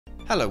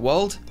Hello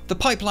world! The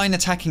pipeline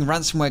attacking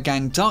ransomware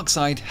gang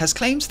DarkSide has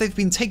claimed they've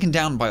been taken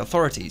down by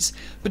authorities,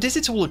 but is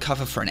it all a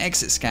cover for an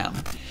exit scam?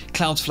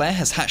 Cloudflare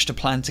has hatched a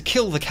plan to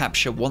kill the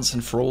Captcha once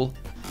and for all.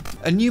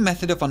 A new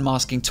method of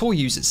unmasking Tor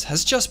users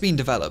has just been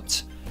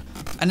developed.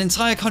 An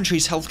entire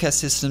country's healthcare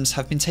systems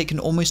have been taken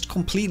almost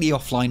completely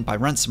offline by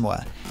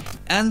ransomware.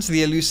 And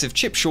the elusive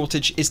chip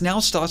shortage is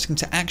now starting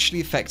to actually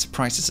affect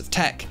prices of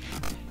tech.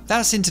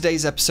 That's in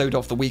today's episode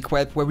of The Week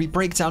Web, where we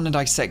break down and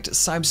dissect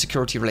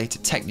cybersecurity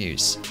related tech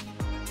news.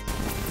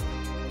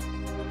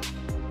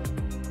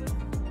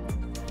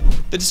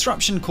 The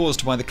disruption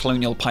caused by the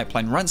Colonial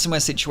Pipeline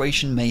ransomware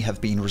situation may have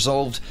been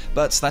resolved,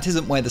 but that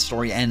isn't where the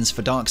story ends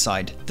for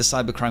DarkSide, the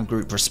cybercrime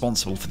group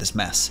responsible for this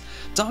mess.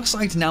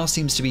 DarkSide now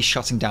seems to be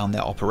shutting down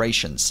their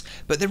operations,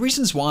 but the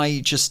reasons why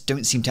just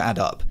don't seem to add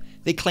up.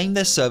 They claim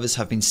their servers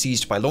have been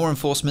seized by law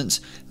enforcement,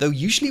 though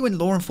usually when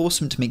law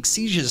enforcement makes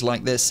seizures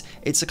like this,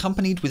 it's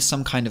accompanied with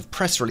some kind of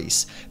press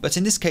release, but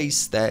in this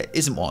case, there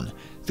isn't one.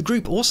 The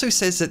group also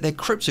says that their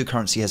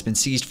cryptocurrency has been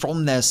seized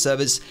from their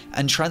servers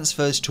and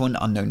transferred to an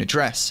unknown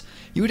address.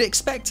 You would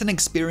expect an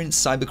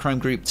experienced cybercrime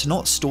group to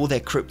not store their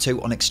crypto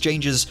on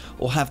exchanges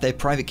or have their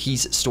private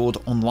keys stored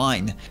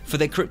online. For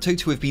their crypto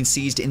to have been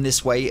seized in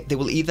this way, they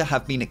will either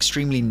have been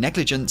extremely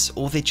negligent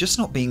or they're just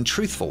not being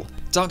truthful.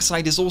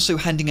 DarkSide is also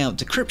handing out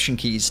decryption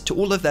keys to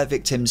all of their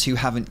victims who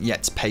haven't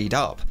yet paid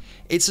up.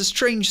 It's a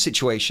strange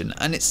situation,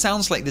 and it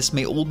sounds like this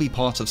may all be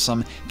part of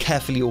some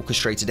carefully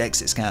orchestrated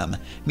exit scam,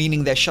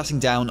 meaning they're shutting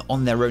down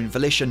on their own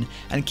volition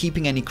and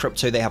keeping any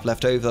crypto they have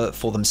left over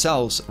for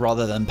themselves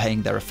rather than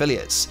paying their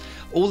affiliates,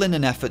 all in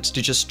an effort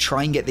to just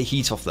try and get the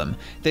heat off them.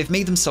 They've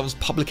made themselves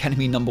public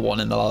enemy #1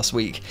 in the last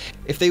week.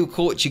 If they were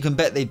caught, you can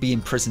bet they'd be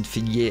imprisoned for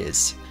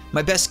years.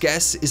 My best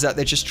guess is that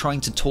they're just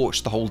trying to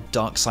torch the whole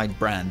DarkSide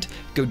brand,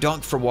 go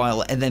dark for a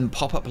while and then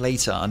pop up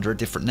later under a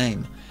different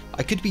name.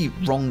 I could be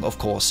wrong, of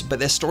course, but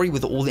their story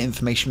with all the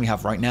information we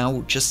have right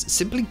now just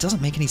simply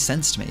doesn't make any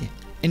sense to me.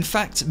 In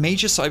fact,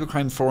 major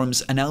cybercrime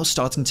forums are now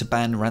starting to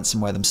ban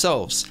ransomware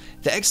themselves.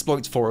 The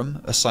Exploit Forum,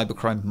 a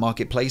cybercrime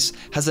marketplace,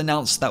 has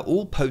announced that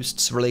all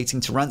posts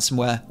relating to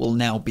ransomware will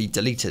now be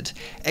deleted.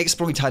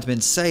 Exploit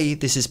admins say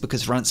this is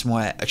because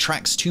ransomware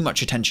attracts too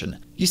much attention.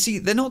 You see,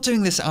 they're not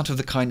doing this out of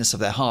the kindness of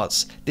their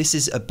hearts. This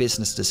is a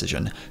business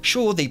decision.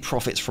 Sure, they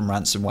profit from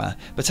ransomware,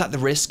 but at the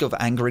risk of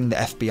angering the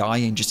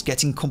FBI and just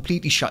getting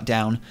completely shut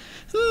down,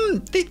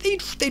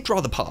 they'd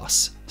rather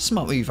pass.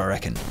 Smart move, I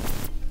reckon.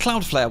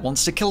 Cloudflare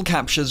wants to kill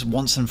Captchas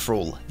once and for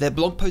all. Their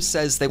blog post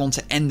says they want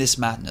to end this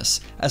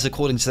madness, as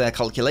according to their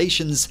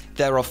calculations,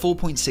 there are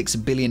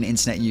 4.6 billion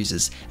internet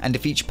users, and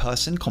if each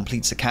person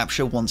completes a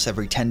Captcha once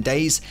every 10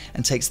 days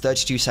and takes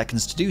 32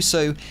 seconds to do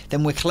so,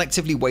 then we're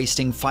collectively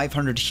wasting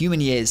 500 human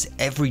years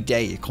every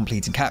day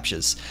completing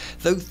Captchas.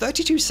 Though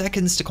 32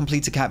 seconds to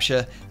complete a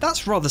Captcha,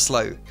 that's rather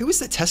slow. Who is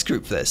the test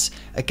group for this?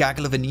 A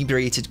gaggle of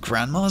inebriated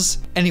grandmas?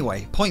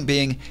 Anyway, point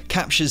being,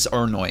 Captchas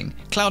are annoying.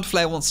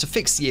 Cloudflare wants to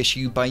fix the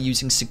issue by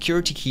using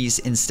security keys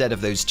instead of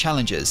those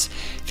challenges.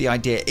 The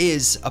idea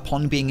is,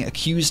 upon being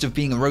accused of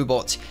being a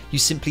robot, you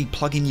simply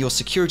plug in your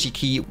security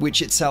key,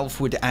 which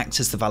itself would act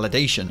as the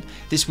validation.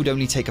 This would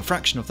only take a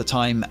fraction of the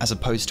time as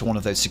opposed to one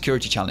of those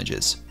security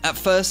challenges. At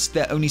first,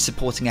 they're only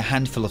supporting a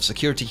handful of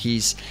security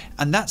keys,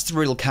 and that's the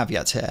real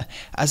caveat here,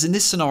 as in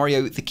this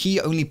scenario, the key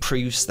only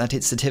proves that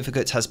its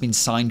certificate has been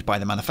signed by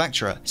the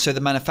manufacturer, so the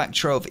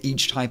manufacturer of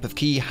each type of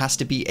key has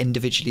to be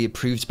individually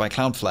approved by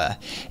Cloudflare.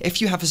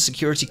 If you have a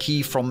security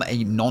key from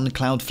a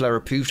non-Cloudflare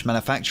approved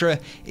manufacturer,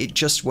 it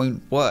just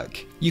won't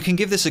work. You can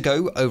give this a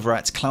go over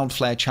at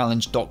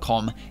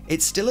cloudflarechallenge.com.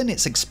 It's still in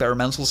its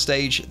experimental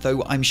stage,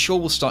 though I'm sure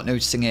we'll start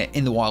noticing it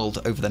in the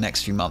wild over the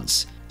next few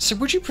months. So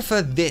would you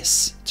prefer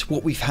this to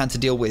what we've had to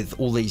deal with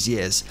all these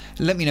years?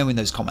 Let me know in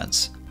those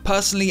comments.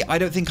 Personally, I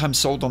don't think I'm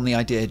sold on the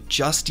idea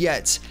just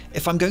yet.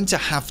 If I'm going to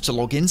have to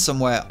log in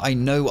somewhere, I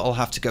know I'll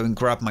have to go and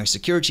grab my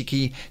security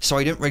key, so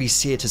I don't really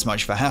see it as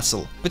much of a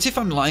hassle. But if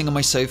I'm lying on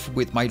my sofa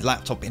with my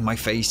laptop in my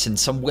face and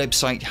some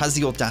website has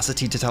the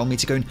audacity to tell me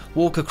to go and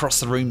walk across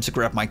the room to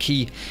grab my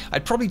key,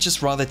 I'd probably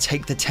just rather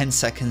take the 10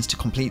 seconds to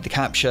complete the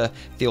Captcha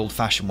the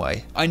old-fashioned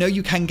way. I know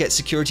you can get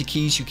security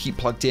keys you keep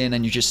plugged in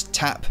and you just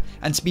tap,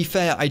 and to be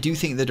fair, I do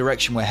think the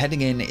direction we're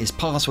heading in is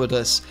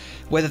passwordless.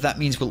 Whether that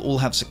means we'll all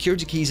have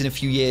security keys in a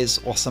few years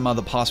or some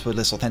other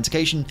passwordless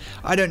authentication,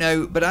 I don't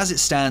know, but as it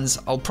stands,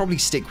 I'll probably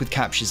stick with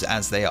Captchas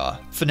as they are,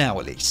 for now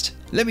at least.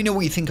 Let me know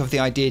what you think of the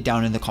idea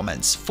down in the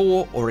comments,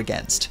 for or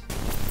against.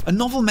 A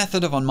novel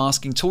method of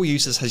unmasking Tor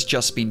users has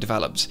just been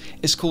developed.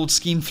 It's called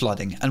scheme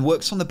flooding and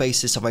works on the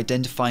basis of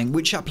identifying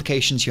which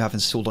applications you have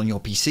installed on your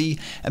PC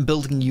and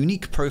building a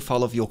unique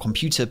profile of your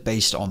computer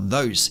based on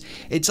those.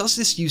 It does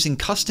this using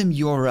custom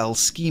URL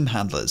scheme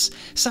handlers.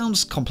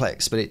 Sounds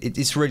complex, but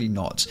it's really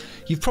not.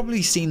 You've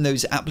probably seen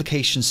those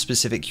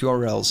application-specific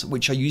URLs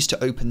which are used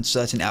to open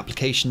certain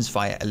applications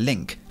via a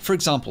link. For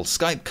example,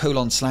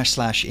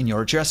 Skype:// in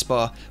your address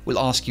bar will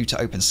ask you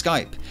to open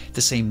Skype.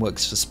 The same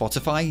works for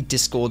Spotify,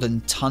 Discord,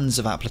 and tons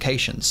of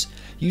applications.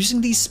 Using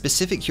these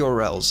specific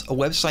URLs, a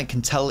website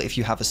can tell if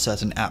you have a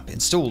certain app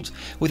installed,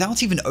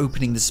 without even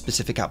opening the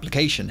specific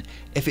application.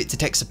 If it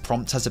detects a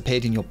prompt has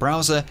appeared in your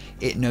browser,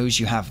 it knows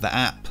you have the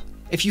app.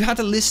 If you had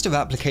a list of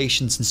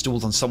applications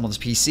installed on someone's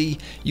PC,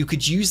 you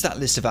could use that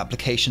list of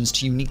applications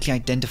to uniquely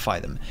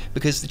identify them,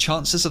 because the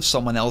chances of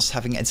someone else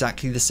having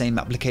exactly the same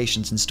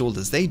applications installed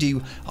as they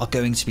do are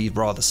going to be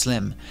rather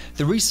slim.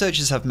 The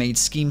researchers have made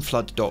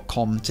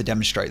schemeflood.com to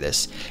demonstrate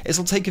this.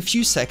 It'll take a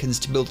few seconds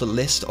to build a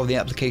list of the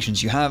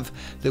applications you have,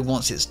 though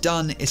once it's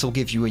done, it'll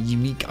give you a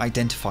unique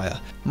identifier.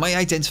 My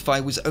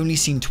identifier was only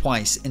seen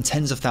twice in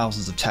tens of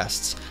thousands of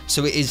tests,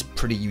 so it is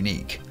pretty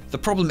unique. The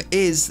problem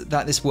is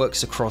that this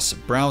works across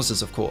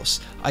browsers, of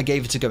course. I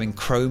gave it a go in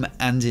Chrome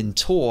and in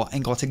Tor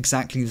and got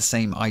exactly the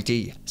same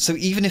ID. So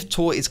even if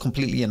Tor is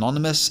completely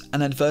anonymous,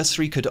 an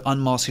adversary could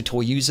unmask a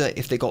Tor user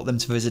if they got them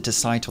to visit a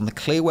site on the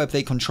clear web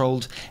they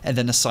controlled and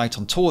then a site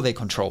on Tor they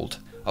controlled.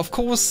 Of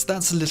course,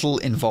 that's a little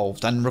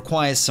involved and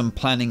requires some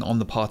planning on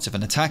the part of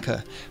an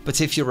attacker,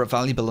 but if you're a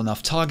valuable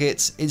enough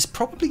target, it's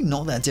probably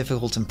not that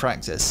difficult in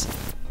practice.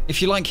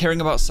 If you like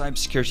hearing about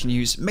cybersecurity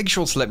news, make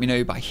sure to let me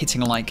know by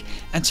hitting a like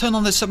and turn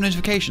on those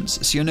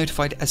sub-notifications so you're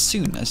notified as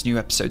soon as new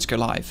episodes go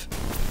live.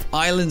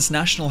 Ireland's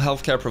national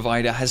healthcare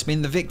provider has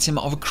been the victim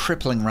of a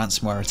crippling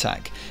ransomware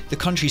attack. The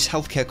country's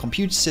healthcare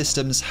computer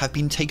systems have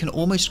been taken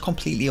almost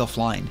completely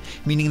offline,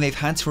 meaning they've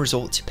had to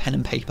resort to pen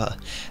and paper.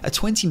 A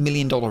 $20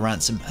 million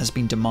ransom has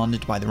been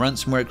demanded by the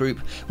ransomware group,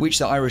 which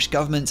the Irish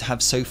government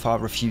have so far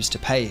refused to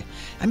pay.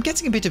 I'm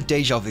getting a bit of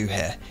deja vu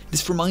here.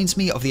 This reminds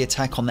me of the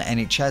attack on the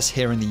NHS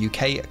here in the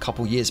UK a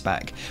couple years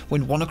back,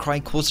 when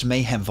WannaCry caused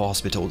mayhem for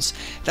hospitals.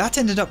 That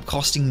ended up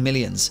costing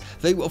millions,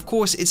 though of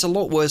course it's a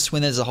lot worse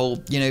when there's a whole,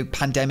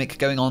 pandemic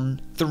going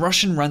on. The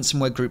Russian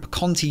ransomware group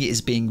Conti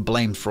is being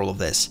blamed for all of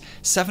this.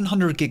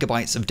 700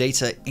 gigabytes of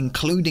data,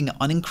 including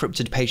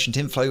unencrypted patient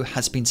info,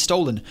 has been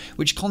stolen,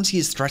 which Conti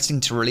is threatening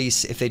to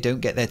release if they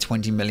don't get their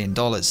 $20 million.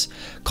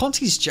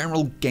 Conti's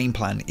general game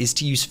plan is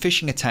to use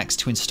phishing attacks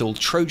to install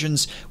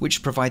Trojans,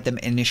 which provide them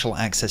initial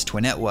access to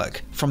a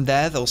network. From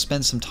there, they'll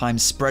spend some time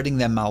spreading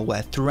their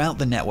malware throughout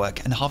the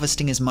network and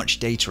harvesting as much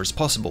data as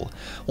possible.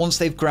 Once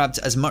they've grabbed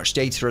as much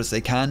data as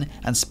they can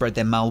and spread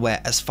their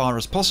malware as far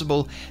as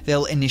possible,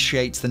 they'll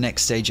initiate the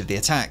next stage of the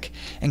attack,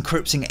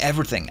 encrypting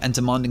everything and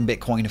demanding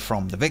Bitcoin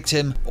from the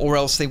victim, or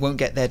else they won't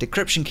get their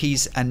decryption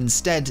keys and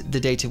instead the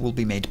data will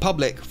be made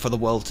public for the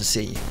world to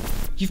see.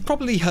 You've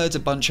probably heard a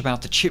bunch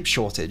about the chip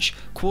shortage,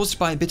 caused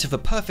by a bit of a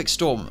perfect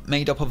storm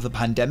made up of the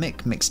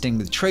pandemic mixed in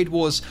with trade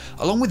wars,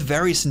 along with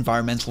various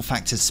environmental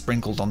factors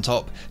sprinkled on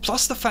top,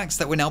 plus the fact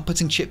that we're now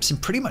putting chips in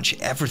pretty much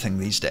everything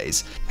these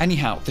days.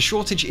 Anyhow, the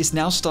shortage is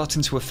now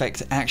starting to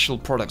affect actual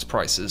product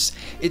prices.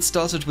 It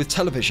started with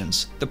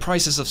televisions. The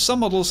prices of some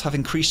models have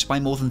increased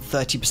by more than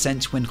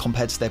 30% when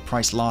compared to their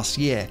price last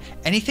year.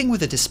 Anything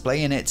with a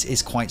display in it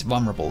is quite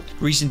vulnerable.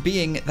 Reason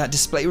being that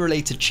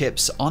display-related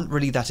chips aren't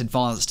really that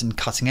advanced and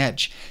cutting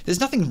edge. There's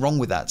nothing wrong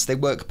with that, they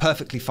work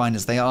perfectly fine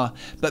as they are,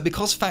 but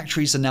because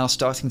factories are now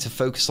starting to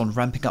focus on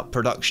ramping up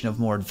production of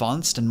more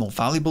advanced and more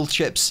valuable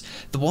chips,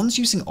 the ones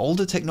using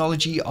older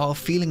technology are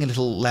feeling a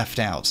little left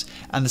out,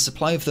 and the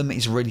supply of them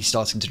is really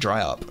starting to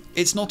dry up.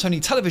 It's not only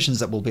televisions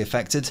that will be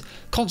affected.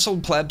 Console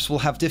plebs will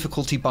have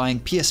difficulty buying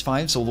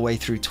PS5s all the way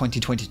through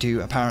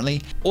 2022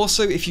 apparently.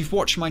 Also, if you've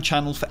watched my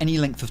channel for any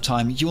length of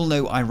time, you'll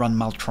know I run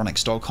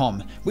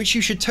Maltronics.com, which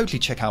you should totally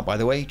check out by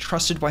the way.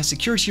 Trusted by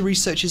security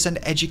researchers and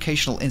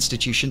educational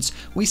institutions,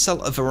 we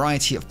sell a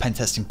variety of pen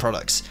testing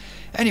products.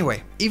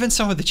 Anyway, even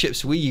some of the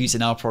chips we use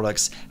in our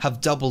products have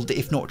doubled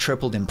if not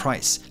tripled in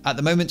price. At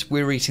the moment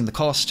we're eating the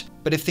cost,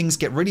 but if things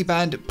get really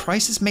bad,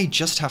 prices may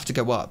just have to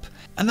go up.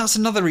 And that's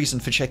another reason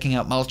for checking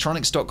out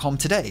Maltronics.com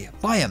today.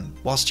 Buy them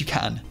whilst you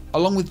can,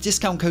 along with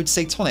discount code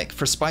SATANIC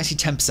for a spicy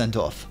 10%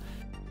 off.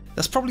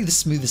 That's probably the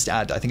smoothest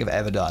ad I think I've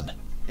ever done.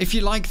 If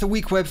you like the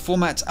weak web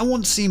format and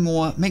want to see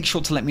more, make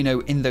sure to let me know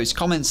in those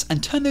comments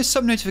and turn those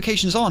sub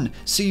notifications on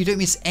so you don't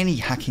miss any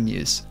hacking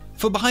news.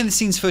 For behind the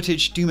scenes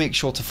footage, do make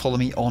sure to follow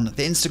me on the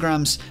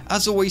Instagrams.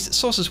 As always,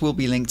 sources will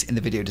be linked in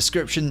the video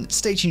description.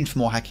 Stay tuned for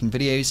more hacking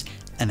videos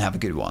and have a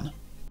good one.